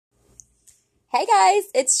Hey guys,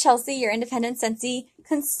 it's Chelsea, your independent Scentsy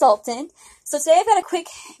consultant. So today I've got a quick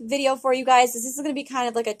video for you guys. This is going to be kind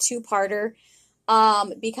of like a two-parter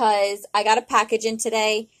because I got a package in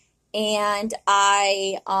today and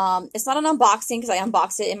it's not an unboxing because I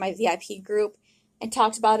unboxed it in my VIP group and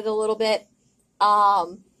talked about it a little bit.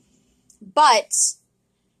 But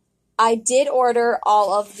I did order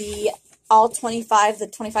the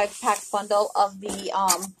 25 pack bundle of the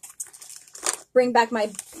Bring Back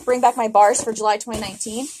My bars for July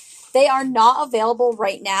 2019. They are not available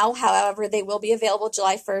right now. However, they will be available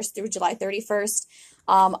July 1st through July 31st.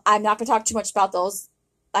 I'm not going to talk too much about those.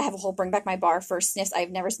 I have a whole Bring Back My bar for sniffs.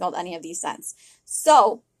 I've never smelled any of these scents.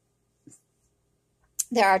 So,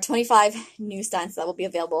 there are 25 new scents that will be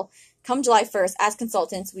available come July 1st. As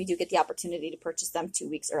consultants, we do get the opportunity to purchase them 2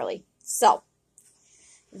 weeks early. So,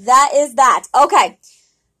 that is that. Okay.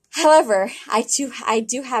 However, I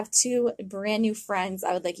do have two brand new friends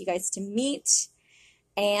I would like you guys to meet,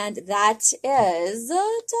 and that is,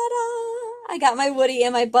 ta-da! I got my Woody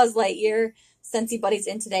and my Buzzlightyear Scentsy Buddies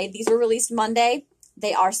in today. These were released Monday.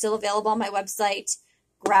 They are still available on my website.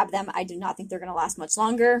 Grab them. I do not think they're going to last much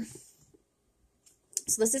longer.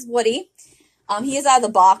 So this is Woody. He is out of the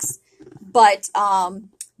box, but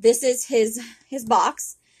this is his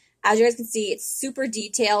box. As you guys can see, it's super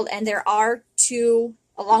detailed, and there are two,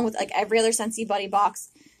 along with like every other Scentsy Buddy box,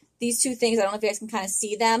 these two things, I don't know if you guys can kind of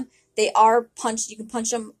see them. They are punched, you can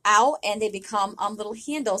punch them out and they become little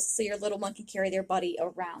handles so your little one can carry their buddy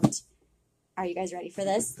around. Are you guys ready for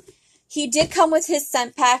this? He did come with his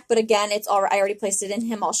scent pack, but again, I already placed it in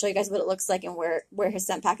him. I'll show you guys what it looks like and where his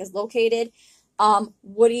scent pack is located.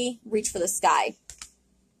 Woody, Reach for the Sky.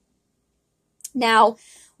 Now,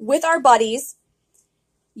 with our buddies,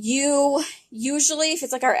 you usually, if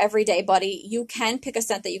it's like our everyday buddy, you can pick a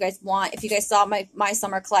scent that you guys want. If you guys saw my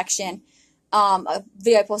summer collection, a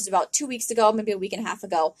video I posted about 2 weeks ago, maybe a week and a half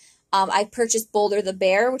ago, I purchased Boulder the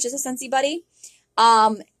Bear, which is a Scentsy Buddy.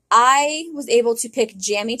 I was able to pick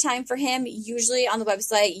Jammy Time for him. Usually on the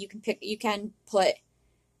website, you can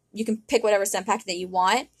pick whatever scent pack that you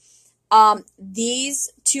want. These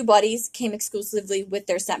two buddies came exclusively with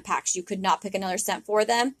their scent packs. You could not pick another scent for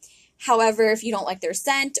them. However, if you don't like their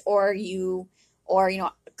scent or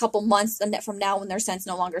a couple months from now when their scents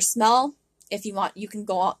no longer smell, if you want, you can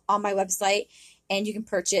go on my website and you can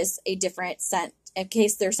purchase a different scent. In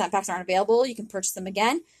case their scent packs aren't available, you can purchase them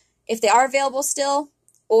again if they are available still,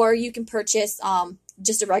 or you can purchase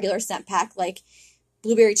just a regular scent pack like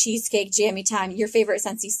Blueberry Cheesecake, Jammy Time, your favorite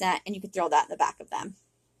Scentsy scent, and you can throw that in the back of them.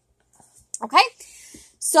 Okay,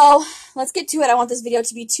 so let's get to it. I want this video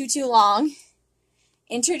to be too long.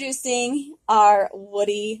 Introducing our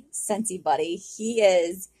Woody Scentsy Buddy. He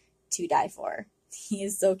is to die for. He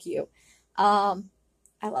is so cute. I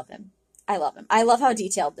love him. I love him. I love how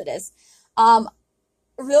detailed it is.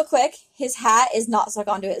 Real quick, his hat is not stuck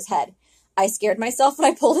onto his head. I scared myself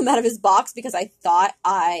when I pulled him out of his box because I thought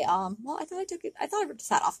I ripped his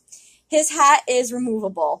hat off. His hat is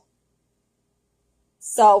removable.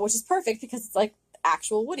 So, which is perfect because it's like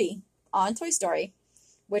actual Woody on Toy Story,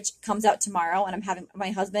 which comes out tomorrow, and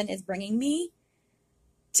my husband is bringing me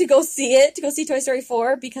to go see Toy Story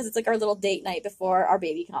 4, because it's like our little date night before our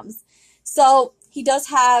baby comes. So he does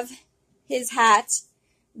have his hat.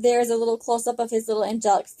 There's a little close-up of his little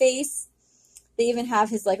angelic face. They even have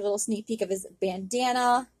his like little sneak peek of his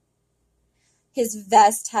bandana. His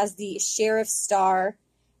vest has the sheriff star,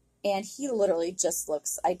 and he literally just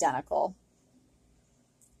looks identical.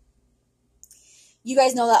 You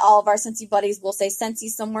guys know that all of our Scentsy Buddies will say Scentsy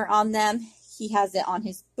somewhere on them. He has it on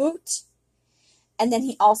his boot. And then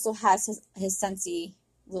he also has his Scentsy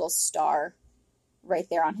little star right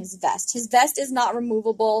there on his vest. His vest is not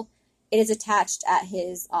removable. It is attached at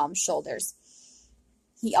his shoulders.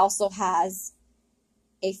 He also has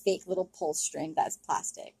a fake little pull string that's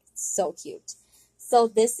plastic. It's so cute. So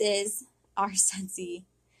this is our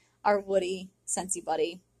Woody Scentsy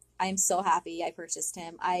Buddy. I'm so happy I purchased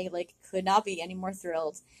him. I could not be any more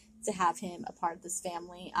thrilled to have him a part of this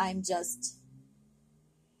family.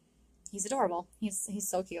 He's adorable. He's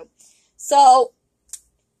so cute. So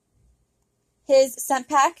his scent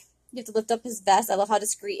pack, you have to lift up his vest. I love how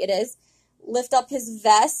discreet it is. Lift up his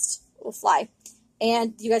vest, it will fly.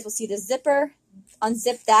 And you guys will see the zipper.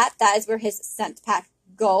 Unzip that. That is where his scent pack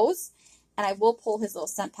goes. And I will pull his little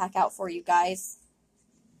scent pack out for you guys.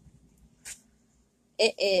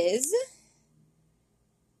 It is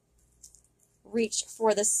Reach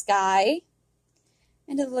for the Sky,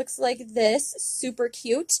 and it looks like this. Super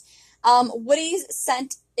cute. Woody's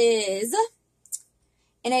scent is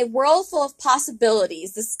In a world full of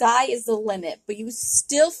possibilities, the sky is the limit, but you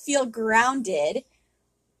still feel grounded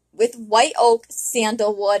with white oak,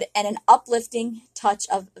 sandalwood, and an uplifting touch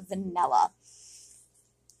of vanilla.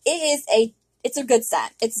 It's a good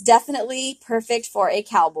scent. It's definitely perfect for a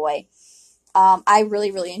cowboy. I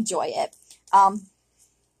really, really enjoy it.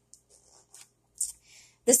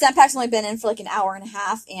 The scent pack's only been in for like an hour and a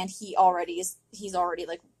half, and he's already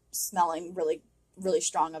like smelling really, really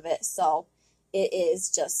strong of it. So it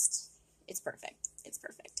is just, it's perfect. It's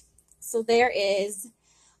perfect. So there is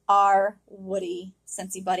our Woody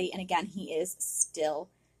Scentsy Buddy, and again, he is still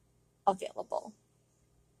available.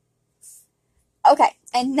 Okay,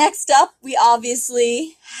 and next up, we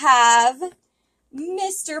obviously have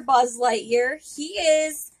Mr. Buzzlightyear. He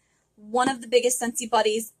is one of the biggest Scentsy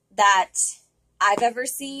Buddies that I've ever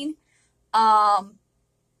seen.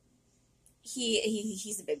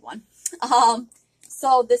 He's a big one.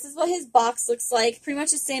 So this is what his box looks like. Pretty much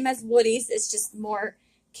the same as Woody's. It's just more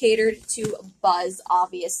catered to Buzz,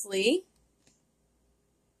 obviously.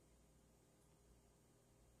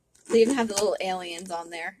 They even have the little aliens on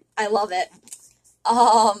there. I love it.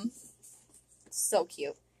 So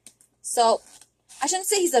cute. So, I shouldn't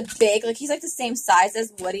say he's a big, like, he's like the same size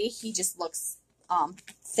as Woody. He just looks,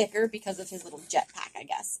 thicker because of his little jetpack, I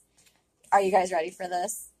guess. Are you guys ready for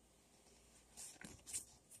this?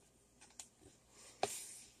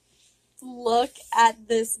 Look at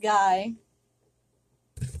this guy.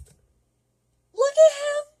 Look at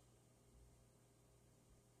him.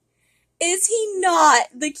 Is he not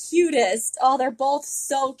the cutest? Oh, they're both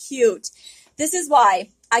so cute. This is why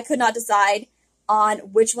I could not decide on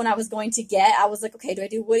which one I was going to get. I was like, okay, do I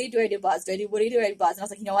do Woody? Do I do Buzz? Do I do Woody? Do I do Buzz? And I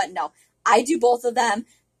was like, you know what? No. I do both of them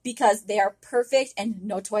because they are perfect and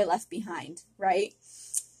no toy left behind, right?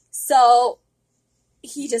 So,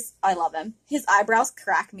 I love him. His eyebrows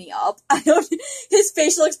crack me up. His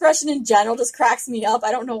facial expression in general just cracks me up.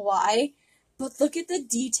 I don't know why. But look at the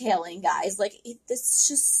detailing, guys. Like, this is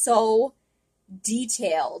just so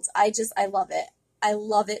detailed. I love it. I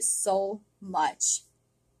love it so much.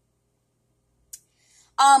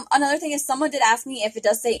 Another thing is someone did ask me if it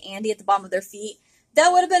does say Andy at the bottom of their feet. That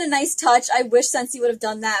would have been a nice touch. I wish Scentsy would have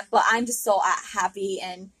done that, but I'm just so happy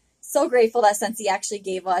and so grateful that Scentsy actually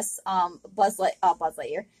gave us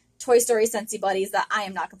Buzzlightyear, Toy Story Scentsy Buddies, that I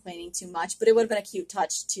am not complaining too much, but it would have been a cute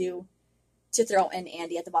touch to throw in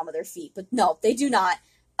Andy at the bottom of their feet. But no, they do not.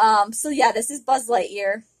 So yeah, this is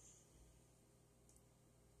Buzzlightyear.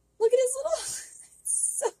 Look at his little...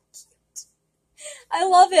 so cute. I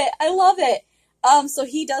love it. I love it. So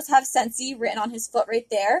he does have Scentsy written on his foot right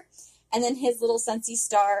there. And then his little Scentsy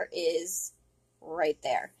star is right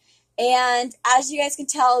there. And as you guys can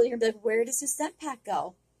tell, you're going to be like, where does his scent pack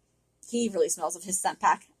go? He really smells of his scent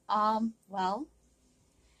pack. Well,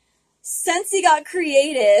 Scentsy got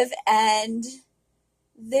creative, and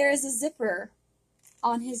there is a zipper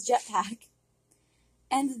on his jetpack.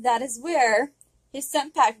 And that is where his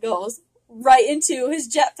scent pack goes, right into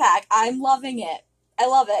his jetpack. I'm loving it. I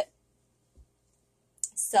love it.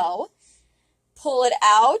 So, pull it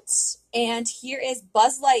out, and here is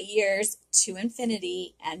Buzzlightyear's To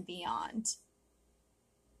Infinity and Beyond.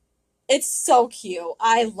 It's so cute.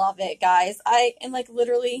 I love it, guys. And like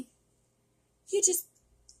literally, you just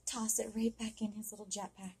toss it right back in his little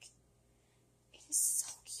jetpack. It is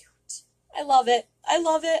so cute. I love it. I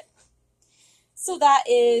love it. So that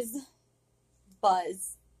is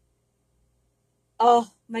Buzz.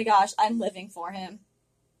 Oh my gosh, I'm living for him.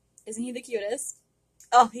 Isn't he the cutest?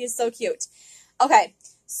 Oh, he is so cute. Okay,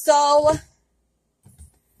 so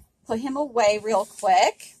put him away real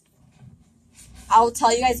quick. I'll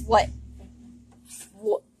tell you guys what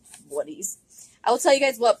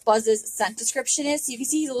Buzz's scent description is. So you can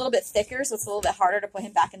see he's a little bit thicker, so it's a little bit harder to put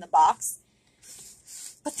him back in the box.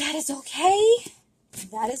 But that is okay.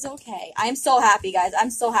 That is okay. I'm so happy, guys. I'm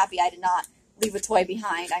so happy I did not leave a toy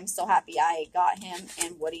behind. I'm so happy I got him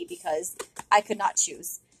and Woody because I could not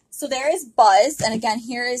choose. So there is Buzz, and again,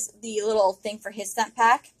 here is the little thing for his scent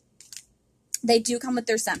pack. They do come with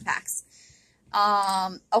their scent packs.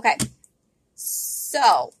 Okay.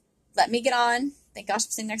 So, let me get on. Thank gosh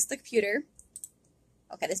I'm sitting next to the computer.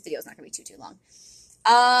 Okay, this video is not going to be too long.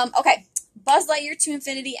 Okay. Buzzlightyear To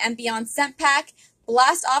Infinity and Beyond scent pack.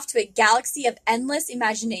 Blast off to a galaxy of endless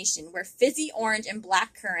imagination where fizzy orange and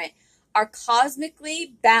black currant are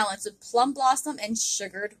cosmically balanced with plum blossom and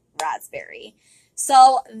sugared raspberry.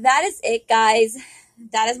 So that is it, guys.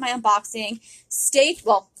 That is my unboxing.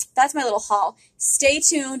 That's my little haul. Stay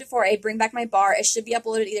tuned for a Bring Back My Bar. It should be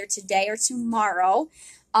uploaded either today or tomorrow.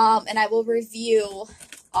 And I will review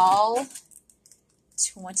all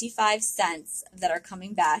 25 scents that are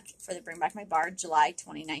coming back for the Bring Back My Bar July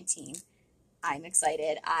 2019. I'm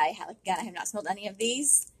excited. I have not smelled any of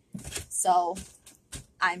these. So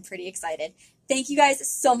I'm pretty excited. Thank you guys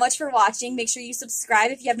so much for watching. Make sure you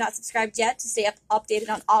subscribe if you have not subscribed yet to stay updated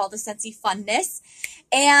on all the Scentsy funness.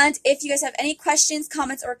 And if you guys have any questions,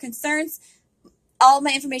 comments, or concerns, all of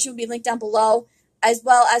my information will be linked down below, as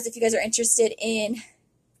well as if you guys are interested in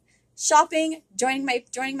shopping, joining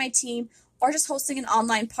my team, or just hosting an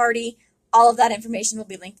online party. All of that information will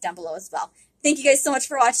be linked down below as well. Thank you guys so much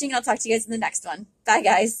for watching. I'll talk to you guys in the next one. Bye,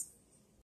 guys.